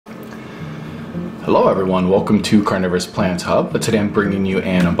Hello everyone, welcome to Carnivorous Plants Hub. Today I'm bringing you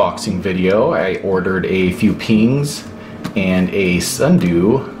an unboxing video. I ordered a few pings and a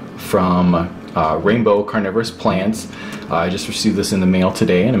Sundew from Rainbow Carnivorous Plants. I just received this in the mail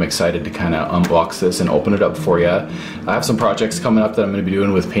today and I'm excited to kind of unbox this and open it up for you. I have some projects coming up that I'm going to be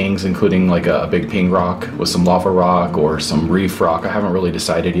doing with pings, including like a big ping rock with some lava rock or some reef rock. I haven't really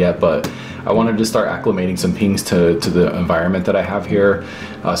decided yet, but I wanted to start acclimating some pings to the environment that I have here.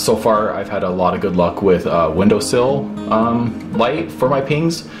 So far I've had a lot of good luck with windowsill light for my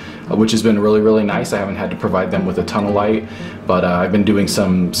pings, which has been really nice. I haven't had to provide them with a ton of light, but I've been doing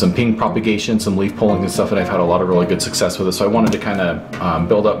some ping propagation, some leaf pulling and stuff, and I've had a lot of really good success with it. So I wanted to kind of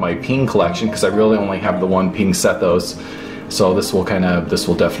build up my ping collection because I really only have the one ping set those. So this will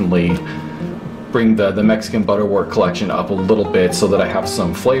definitely bring the Mexican butterwort collection up a little bit so that I have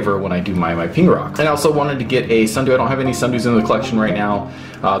some flavor when I do my ping rock. And I also wanted to get a Sundew. I don't have any Sundews in the collection right now.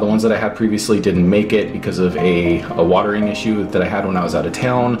 The ones that I had previously didn't make it because of a watering issue that I had when I was out of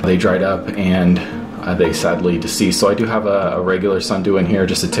town. They dried up and they sadly deceased. So I do have a regular Sundew in here,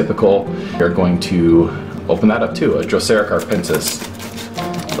 just a typical. We're going to open that up too, a drosera carpensis.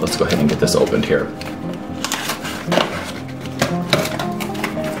 So let's go ahead and get this opened here.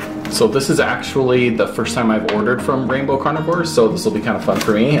 So this is actually the first time I've ordered from Rainbow Carnivores, so this will be kind of fun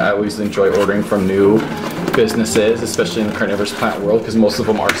for me. I always enjoy ordering from new businesses, especially in the carnivorous plant world, because most of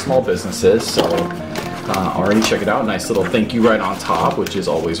them are small businesses. So already check it out, nice little thank you right on top, which is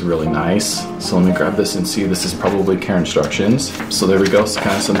always really nice. So let me grab this and see, this is probably care instructions. So there we go, so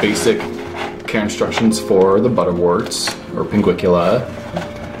kind of some basic care instructions for the butterworts, or pinguicula,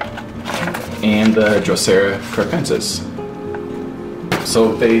 and the drosera carpensis.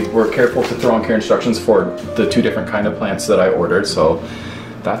 So they were careful to throw in care instructions for the two different kind of plants that I ordered, so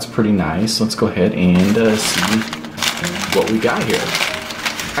that's pretty nice. Let's go ahead and see what we got here.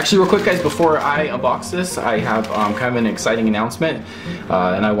 Actually, real quick guys, before I unbox this, I have kind of an exciting announcement,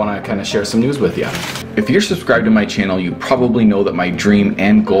 and I want to kind of share some news with you. If you're subscribed to my channel, you probably know that my dream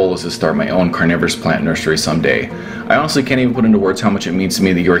and goal is to start my own carnivorous plant nursery someday. I honestly can't even put into words how much it means to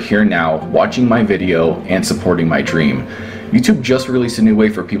me that you're here now, watching my video and supporting my dream. YouTube just released a new way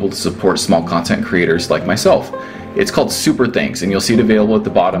for people to support small content creators like myself. It's called Super Thanks, and you'll see it available at the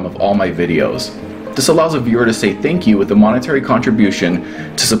bottom of all my videos. This allows a viewer to say thank you with a monetary contribution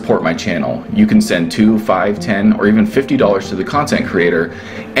to support my channel. You can send $2, $5, $10, or even $50 to the content creator,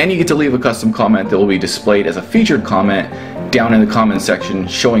 and you get to leave a custom comment that will be displayed as a featured comment down in the comment section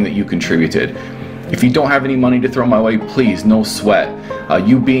showing that you contributed. If you don't have any money to throw my way, please, no sweat.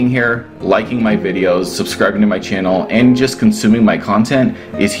 You being here, liking my videos, subscribing to my channel, and just consuming my content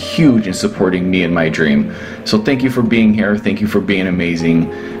is huge in supporting me and my dream. So thank you for being here, thank you for being amazing.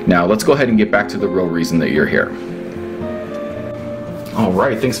 Now let's go ahead and get back to the real reason that you're here.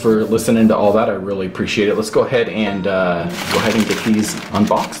 Alright, thanks for listening to all that, I really appreciate it. Let's go ahead and get these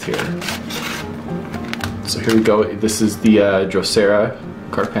unboxed here. So here we go, this is the drosera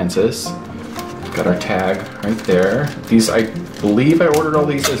carpensis. Got our tag right there. These, I believe I ordered all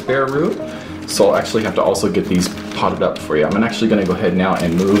these as bare root, so I'll actually have to also get these potted up for you. I'm actually going to go ahead now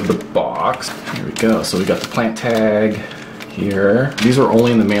and move the box. Here we go. So we got the plant tag here. These were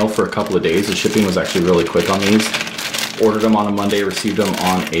only in the mail for a couple of days. The shipping was actually really quick on these. Ordered them on a Monday, received them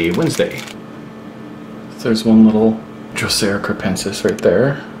on a Wednesday. So there's one little drosera carpensis right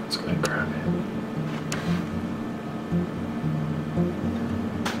there. Let's go ahead and grab it.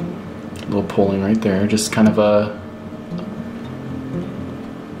 Little pulling right there, just kind of a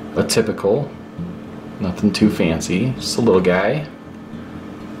typical, nothing too fancy, just a little guy.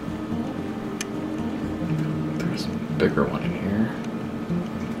 There's a bigger one in here.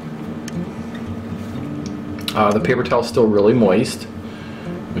 The paper towel is still really moist,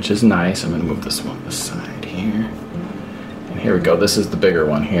 which is nice. I'm going to move this one aside here. And here we go, this is the bigger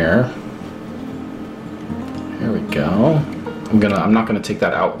one here. Here we go. I'm not gonna take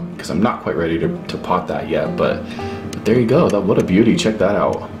that out because I'm not quite ready to pot that yet, but there you go. What a beauty, check that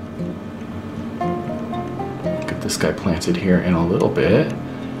out. Get this guy planted here in a little bit.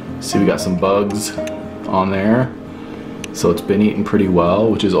 See, we got some bugs on there, so it's been eaten pretty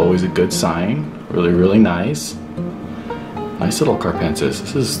well, which is always a good sign. Really nice. Nice little carpensis.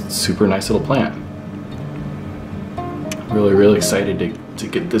 This is a super nice little plant. Really excited to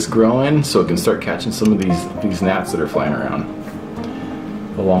get this growing so it can start catching some of these gnats that are flying around,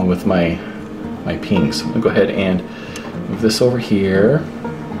 along with my pings. So I'm gonna go ahead and move this over here.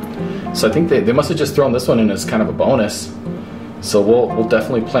 So I think they must have just thrown this one in as kind of a bonus. So we'll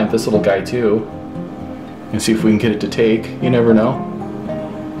definitely plant this little guy too and see if we can get it to take. You never know.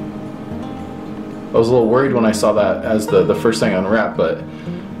 I was a little worried when I saw that as the first thing unwrapped, but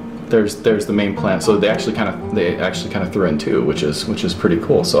there's the main plant. So they actually kind of threw in two, which is pretty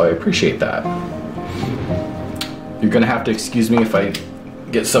cool. So I appreciate that. You're gonna have to excuse me if I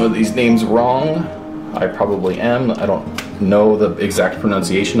get some of these names wrong. I probably am. I don't know the exact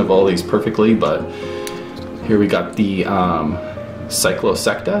pronunciation of all these perfectly, but here we got the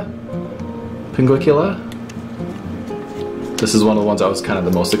Cyclosecta Pinguicula. This is one of the ones I was kind of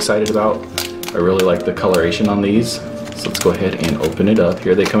the most excited about. I really like the coloration on these. So let's go ahead and open it up.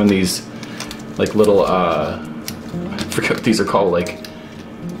 Here they come in these like little, I forget what these are called, like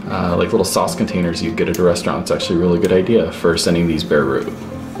little sauce containers you get at a restaurant. It's actually a really good idea for sending these bare root.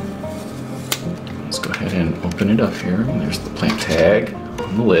 Let's go ahead and open it up here. And there's the plant tag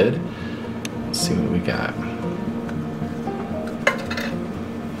on the lid. Let's see what we got.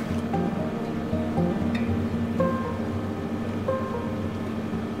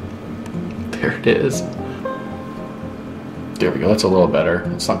 There it is. There we go, that's a little better.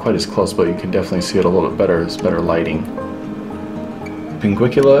 It's not quite as close, but you can definitely see it a little bit better. It's better lighting.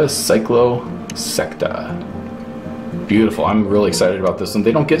 Pinguicula Cyclosecta. Beautiful, I'm really excited about this one.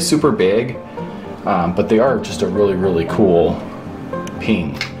 They don't get super big, but they are just a really, really cool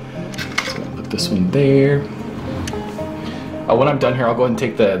ping. So I'm gonna put this one there. When I'm done here, I'll go ahead and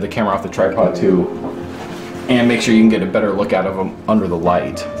take the camera off the tripod too, and make sure you can get a better look out of them under the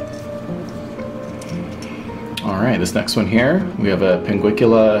light. Alright, this next one here, we have a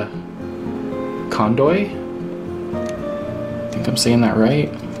Pinguicula Condoi. I think I'm saying that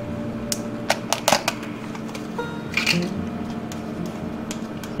right.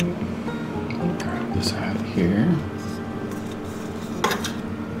 Grab this out of here.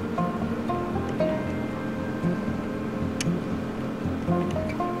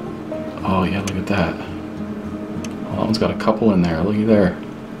 Oh yeah, look at that. Oh, that one's got a couple in there, looky there.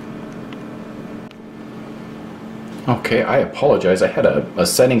 Okay, I apologize. I had a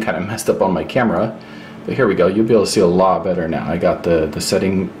setting kind of messed up on my camera, but here we go. You'll be able to see a lot better now. I got the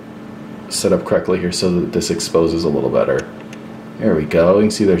setting set up correctly here so that this exposes a little better. There we go. You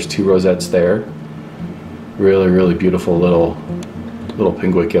can see there's two rosettes there. Really, really beautiful little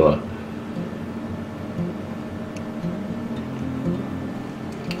Pinguicula.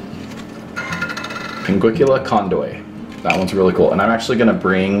 Pinguicula Condoi. That one's really cool. And I'm actually going to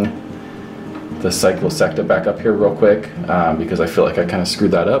bring the Cyclosecta back up here real quick because I feel like I kind of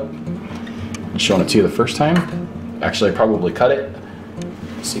screwed that up. I'm showing it to you the first time. Actually, I probably cut it,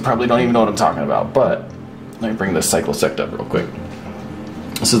 so you probably don't even know what I'm talking about, but let me bring this Cyclosecta up real quick.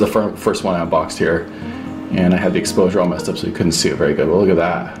 This is the first one I unboxed here, and I had the exposure all messed up so you couldn't see it very good, but look at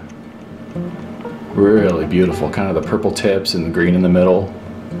that. Really beautiful, kind of the purple tips and the green in the middle.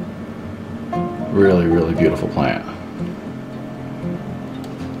 Really, really beautiful plant.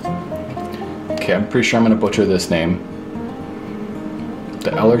 Okay, I'm pretty sure I'm going to butcher this name.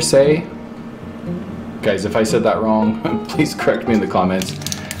 The Ellersay. Guys, if I said that wrong, please correct me in the comments.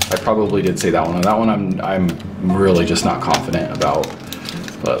 I probably did say that one, and that one I'm really just not confident about.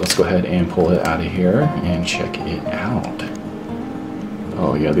 But let's go ahead and pull it out of here and check it out.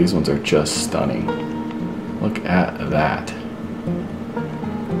 Oh yeah, these ones are just stunning. Look at that.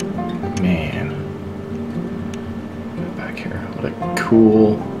 Man. Get back here. What a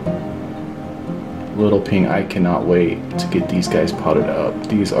cool little ping. I cannot wait to get these guys potted up.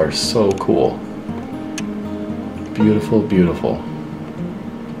 These are so cool. Beautiful, beautiful.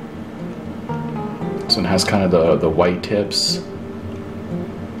 This one has kind of the white tips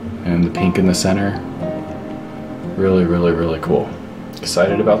and the pink in the center. Really, really, really cool.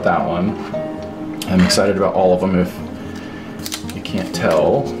 Excited about that one. I'm excited about all of them if you can't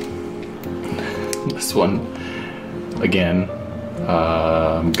tell. This one, again,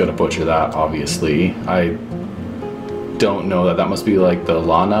 I'm gonna butcher that, obviously. I don't know that. That must be like the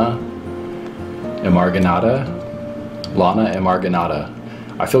Lana Emarginata. Lana Emarginata.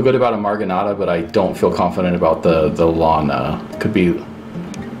 I feel good about Emarginata, but I don't feel confident about the Lana. Could be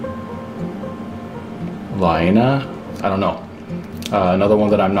Laena? I don't know. Another one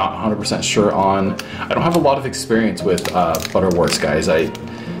that I'm not 100% sure on. I don't have a lot of experience with butterworts, guys.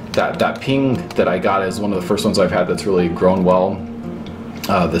 That ping that I got is one of the first ones I've had that's really grown well.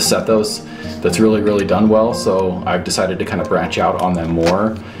 The Sethos, that's really, really done well, so I've decided to kind of branch out on them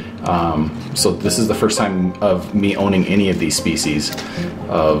more. So this is the first time of me owning any of these species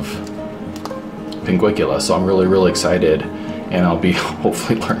of Pinguicula, so I'm really, really excited, and I'll be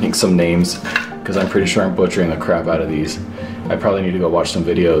hopefully learning some names because I'm pretty sure I'm butchering the crap out of these. I probably need to go watch some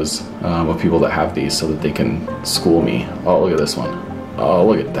videos of people that have these so that they can school me. Oh, look at this one. Oh,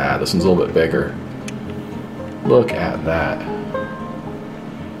 look at that. This one's a little bit bigger. Look at that.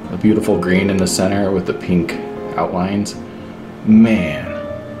 A beautiful green in the center with the pink outlines. Man,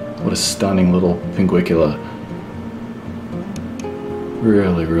 What a stunning little pinguicula.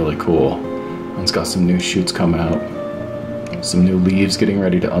 Really, really cool. And it's got some new shoots coming out. Some new leaves getting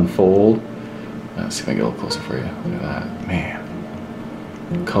ready to unfold. Let's see if I can get a little closer for you. Look at that.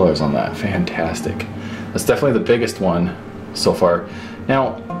 Man. Colors on that. Fantastic. That's definitely the biggest one so far.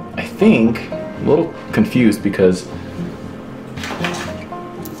 Now, I think I'm a little confused because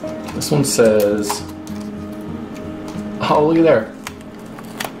this one says, oh, look at there.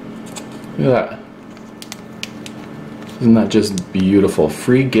 Look at that. Isn't that just beautiful?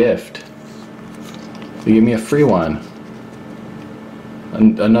 Free gift. They gave me a free one.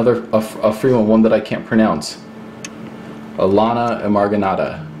 Another a free one that I can't pronounce. Alana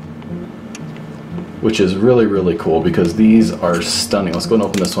Amarganata, which is really, really cool because these are stunning. Let's go and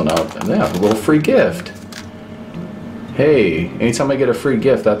open this one up, and they have a little free gift. Hey, anytime I get a free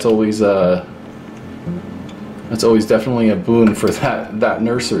gift, that's always definitely a boon for that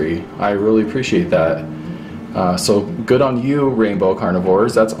nursery. I really appreciate that. So good on you, Rainbow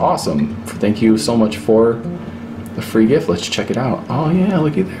Carnivores. That's awesome. Thank you so much for the free gift. Let's check it out. Oh yeah,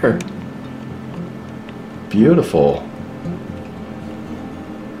 looky there. Beautiful.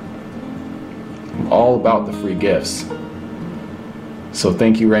 I'm all about the free gifts. So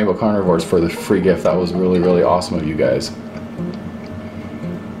thank you, Rainbow Carnivores, for the free gift. That was really, really awesome of you guys.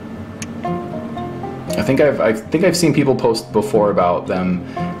 I think I've seen people post before about them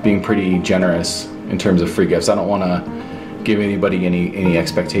being pretty generous in terms of free gifts. I don't want to give anybody any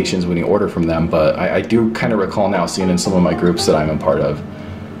expectations when you order from them, but I do kind of recall now seeing in some of my groups that I'm a part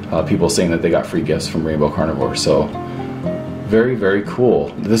of people saying that they got free gifts from Rainbow Carnivore. So very, very cool.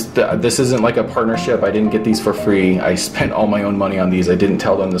 This isn't like a partnership. I didn't get these for free. I spent all my own money on these. I didn't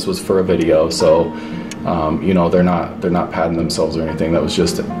tell them this was for a video, so you know, they're not patting themselves or anything. That was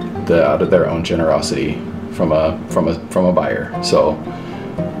just out of their own generosity from a buyer. So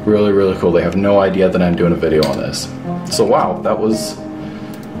really, really cool. They have no idea that I'm doing a video on this. So wow,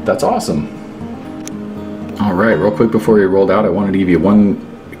 that's awesome. All right, real quick before we rolled out, I wanted to give you one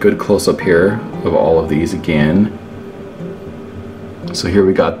good close-up here of all of these again. So here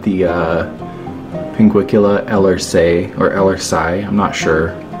we got the Pinguicula Ellersay, or Ellersay, I'm not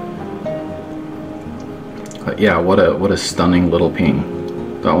sure. But yeah, what a stunning little ping.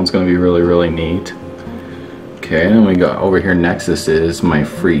 That one's gonna be really, really neat. Okay, and then we got over here next, this is my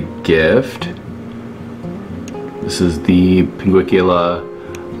free gift. This is the Pinguicula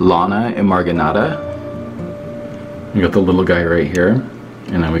Lana Amarganata. We got the little guy right here,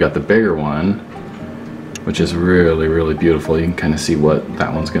 and then we got the bigger one, which is really, really beautiful. You can kind of see what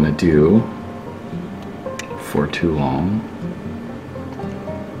that one's gonna do for too long.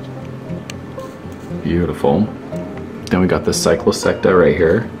 Beautiful. Then we got the Cyclosecta right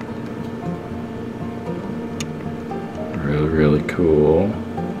here. Really, really cool.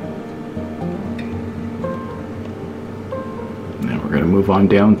 Now we're gonna move on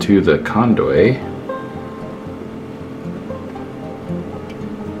down to the Condoy.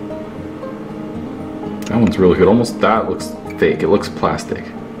 That one's really good. Almost, that looks fake. It looks plastic.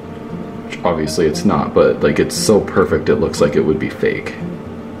 Which obviously it's not, but like it's so perfect it looks like it would be fake.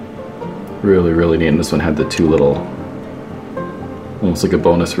 Really, really neat. And this one had the two little, almost like a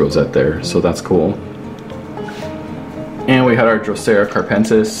bonus rosette there, so that's cool. And we had our drosera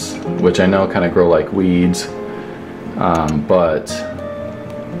carpensis, which I know kind of grow like weeds, but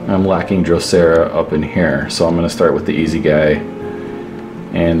I'm lacking drosera up in here, so I'm going to start with the easy guy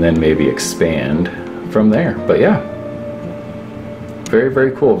and then maybe expand from there. But yeah, very,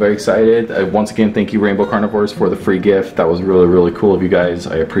 very cool. Very excited. Once again, thank you, Rainbow Carnivores, for the free gift. That was really, really cool of you guys.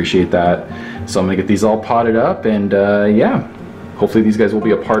 I appreciate that. So I'm going to get these all potted up, and yeah, hopefully these guys will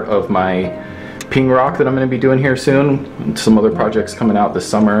be a part of my ping rock that I'm going to be doing here soon, and some other projects coming out this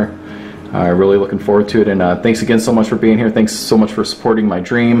summer. Really looking forward to it, and thanks again so much for being here. Thanks so much for supporting my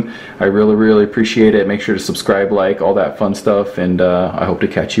dream. I really, really appreciate it. Make sure to subscribe, like, all that fun stuff, and I hope to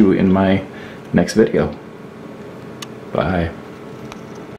catch you in my next video. Bye.